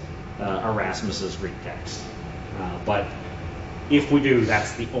predates Erasmus's Greek text. But if we do,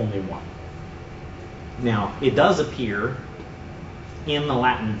 that's the only one. Now, it does appear in the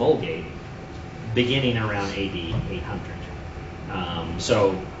Latin Vulgate beginning around AD 800.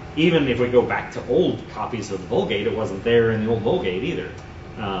 So even if we go back to old copies of the Vulgate, it wasn't there in the old Vulgate either.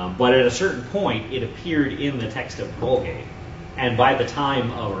 But at a certain point, it appeared in the text of the Vulgate. And by the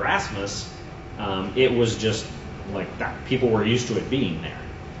time of Erasmus, it was just like that. People were used to it being there.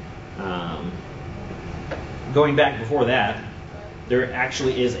 Going back before that, there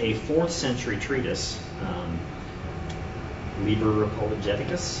actually is a 4th century treatise, Liber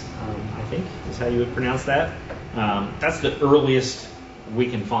Apologeticus, I think is how you would pronounce that. That's the earliest we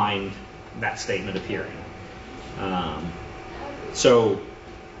can find that statement appearing. So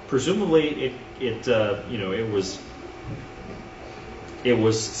presumably it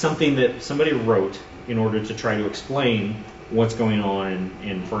was something that somebody wrote in order to try to explain what's going on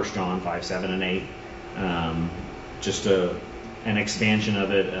in 1 John 5, 7, and 8. Just an expansion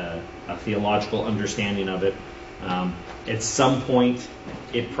of it, a theological understanding of it. At some point,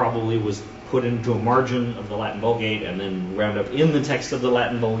 it probably was put into a margin of the Latin Vulgate and then wound up in the text of the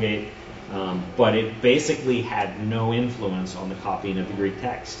Latin Vulgate, but it basically had no influence on the copying of the Greek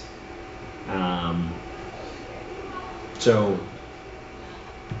text. So,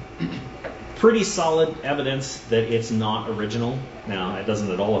 pretty solid evidence that it's not original. Now, it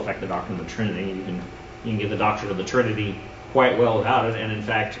doesn't at all affect the doctrine of the Trinity. You can get the doctrine of the Trinity quite well without it, and in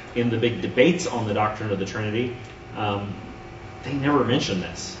fact, in the big debates on the doctrine of the Trinity, they never mention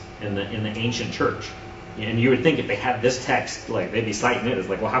this in the ancient church. And you would think if they had this text, like they'd be citing it as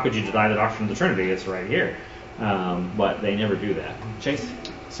like, well, how could you deny the doctrine of the Trinity? It's right here. But they never do that. Chase?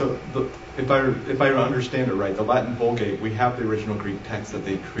 So if I understand it right, the Latin Vulgate, we have the original Greek text that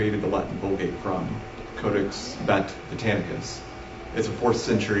they created the Latin Vulgate from, Codex Vaticanus. It's a 4th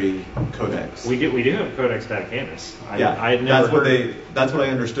century codex. We do have Codex Vaticanus. I had never that's what I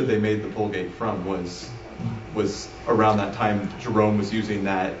understood they made the Vulgate from, was around that time Jerome was using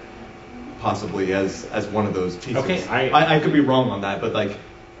that possibly as one of those pieces. Okay, I could be wrong on that, but like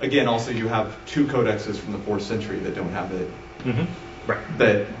again, also you have 2 codexes from the 4th century that don't have it. Mm-hmm. Right.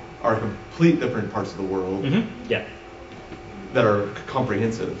 That are complete different parts of the world. Mm-hmm. Yeah. That are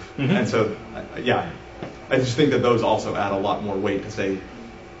comprehensive. Mm-hmm. And so I just think that those also add a lot more weight to say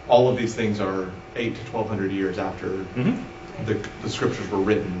all of these things are 800 to 1200 years after the scriptures were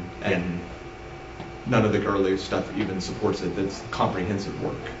written, and none of the earlier stuff even supports it. That's comprehensive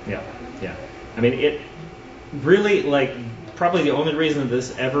work. Yeah. I mean, it really, like, probably the only reason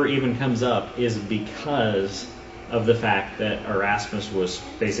this ever even comes up is because of the fact that Erasmus was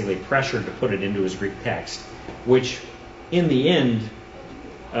basically pressured to put it into his Greek text, which in the end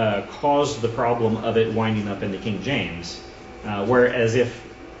caused the problem of it winding up in the King James. Whereas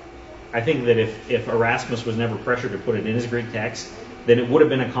I think that if Erasmus was never pressured to put it in his Greek text, then it would have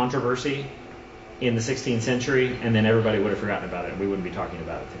been a controversy in the 16th century, and then everybody would have forgotten about it, and we wouldn't be talking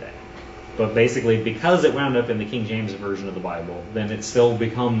about it today. But basically, because it wound up in the King James version of the Bible, then it still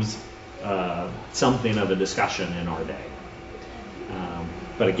becomes something of a discussion in our day.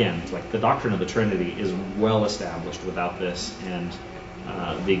 But again, like the doctrine of the Trinity is well established without this, and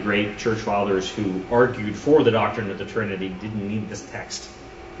the great church fathers who argued for the doctrine of the Trinity didn't need this text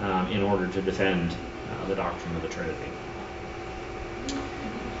in order to defend the doctrine of the Trinity.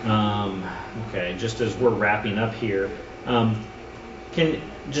 Okay, just as we're wrapping up here,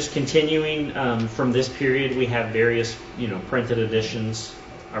 continuing from this period, we have various printed editions.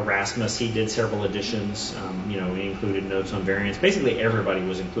 Erasmus, he did several editions. He included notes on variants. Basically, everybody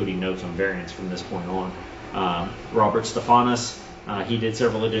was including notes on variants from this point on. Robert Stephanus He did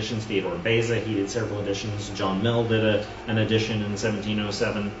several editions. Theodore Beza, he did several editions. John Mill did an edition in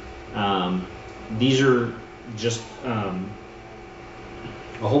 1707. These are just a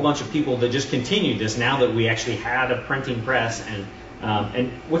whole bunch of people that just continued this now that we actually had a printing press.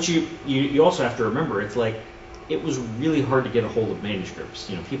 And what you also have to remember, it's like it was really hard to get a hold of manuscripts.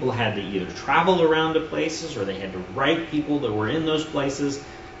 You know, people had to either travel around to places or they had to write people that were in those places.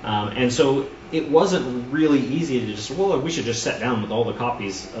 And so it wasn't really easy to just, well, we should just sit down with all the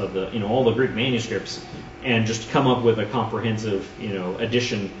copies of all the Greek manuscripts and just come up with a comprehensive,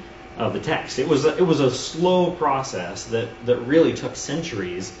 edition of the text. It was a slow process that really took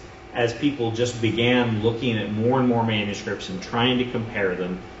centuries as people just began looking at more and more manuscripts and trying to compare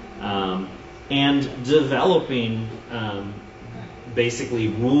them, and developing basically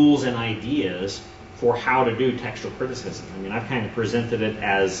rules and ideas for how to do textual criticism. I mean, I've kind of presented it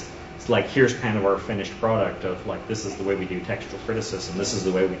as it's like, here's kind of our finished product of like, this is the way we do textual criticism, this is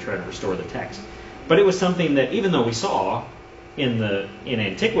the way we try to restore the text. But it was something that, even though we saw in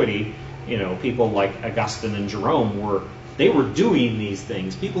antiquity, people like Augustine and Jerome were doing these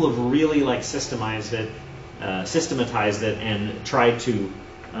things. People have really like systematized it and tried to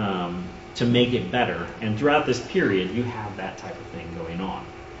make it better. And throughout this period, you have that type of thing going on.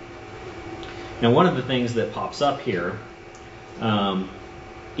 Now, one of the things that pops up here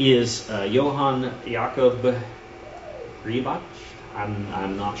is Johann Jakob Griebach.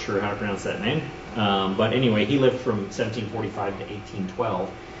 I'm not sure how to pronounce that name. But anyway, he lived from 1745 to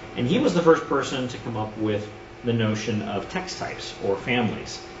 1812. And he was the first person to come up with the notion of text types or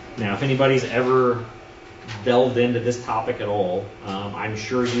families. Now, if anybody's ever delved into this topic at all, I'm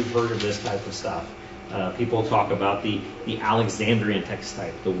sure you've heard of this type of stuff. People talk about the Alexandrian text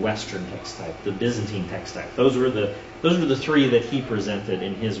type, the Western text type, the Byzantine text type. Those were the three that he presented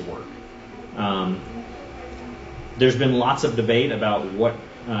in his work. There's been lots of debate about what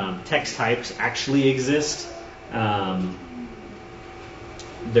text types actually exist.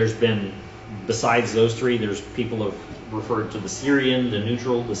 There's been, besides those three, there's people have referred to the Syrian, the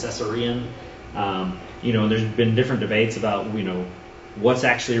Neutral, the Caesarean. There's been different debates about what's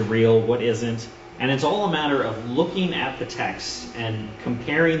actually real, what isn't. And it's all a matter of looking at the text and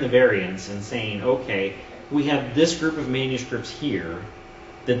comparing the variants and saying, okay, we have this group of manuscripts here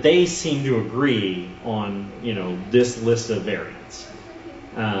that they seem to agree on, this list of variants.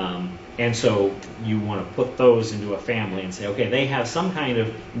 And so you want to put those into a family and say, okay, they have some kind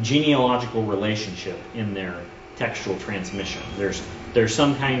of genealogical relationship in their textual transmission. There's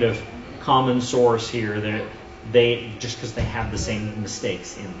some kind of common source here that just because they have the same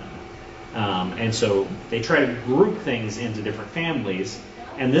mistakes in them. And so they try to group things into different families,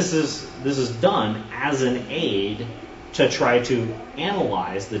 and this is done as an aid to try to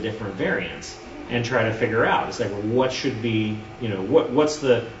analyze the different variants and try to figure out, it's like, well, what should be, what's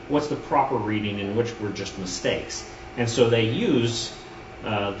the proper reading and which were just mistakes. And so they use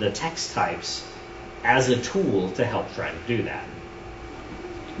the text types as a tool to help try to do that.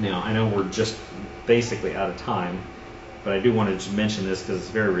 Now, I know we're just basically out of time, but I do want to just mention this because it's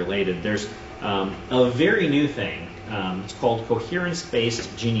very related. There's a very new thing. It's called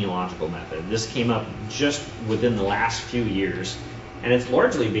coherence-based genealogical method. This came up just within the last few years, and it's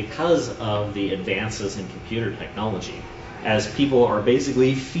largely because of the advances in computer technology, as people are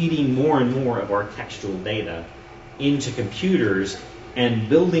basically feeding more and more of our textual data into computers and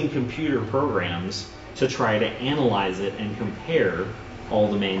building computer programs to try to analyze it and compare all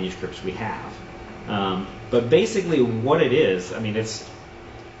the manuscripts we have. But basically what it is, I mean, it's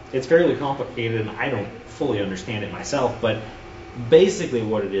fairly complicated and I don't fully understand it myself, but basically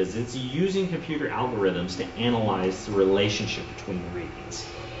what it is, it's using computer algorithms to analyze the relationship between the readings.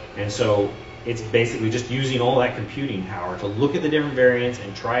 And so it's basically just using all that computing power to look at the different variants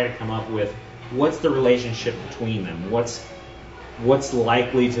and try to come up with what's the relationship between them, what's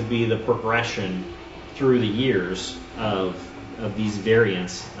likely to be the progression through the years of these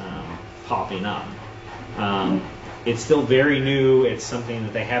variants popping up. It's still very new. It's something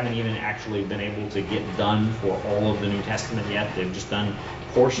that they haven't even actually been able to get done for all of the New Testament yet. They've just done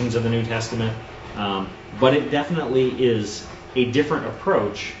portions of the New Testament. But it definitely is a different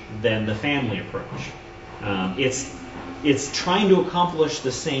approach than the family approach. It's trying to accomplish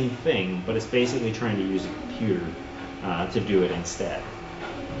the same thing, but it's basically trying to use a computer to do it instead.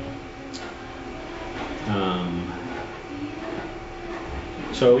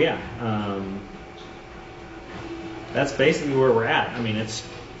 So yeah, that's basically where we're at. I mean,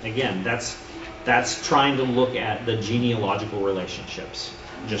 that's trying to look at the genealogical relationships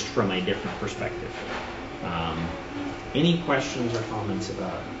just from a different perspective. Any questions or comments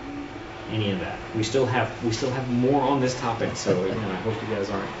about any of that. We still have more on this topic, so again, I hope you guys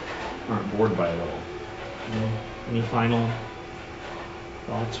aren't bored by it all. Any final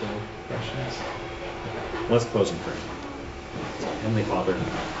thoughts or questions? Let's close in prayer. Heavenly Father,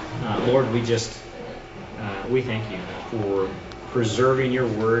 Lord, we thank you for preserving your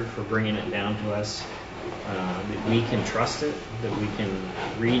word, for bringing it down to us, that we can trust it, that we can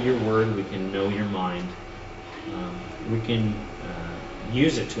read your word, we can know your mind, we can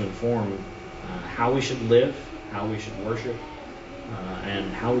use it to inform how we should live, how we should worship,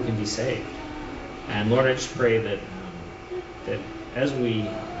 and how we can be saved. And Lord, I just pray that as we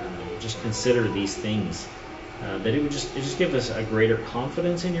just consider these things, that it would just give us a greater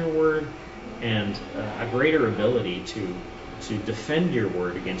confidence in your word and a greater ability to defend your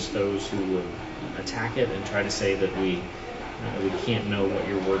word against those who would attack it and try to say that we can't know what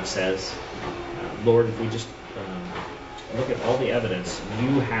your word says. Lord, if we just look at all the evidence,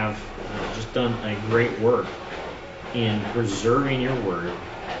 you have just done a great work in preserving your word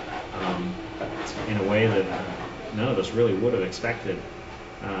in a way that none of us really would have expected,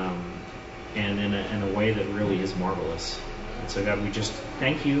 and in a way that really is marvelous. And so, God, we just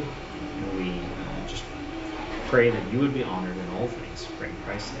thank you, and we just pray that you would be honored in all things. Pray in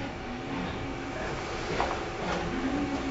Christ's name.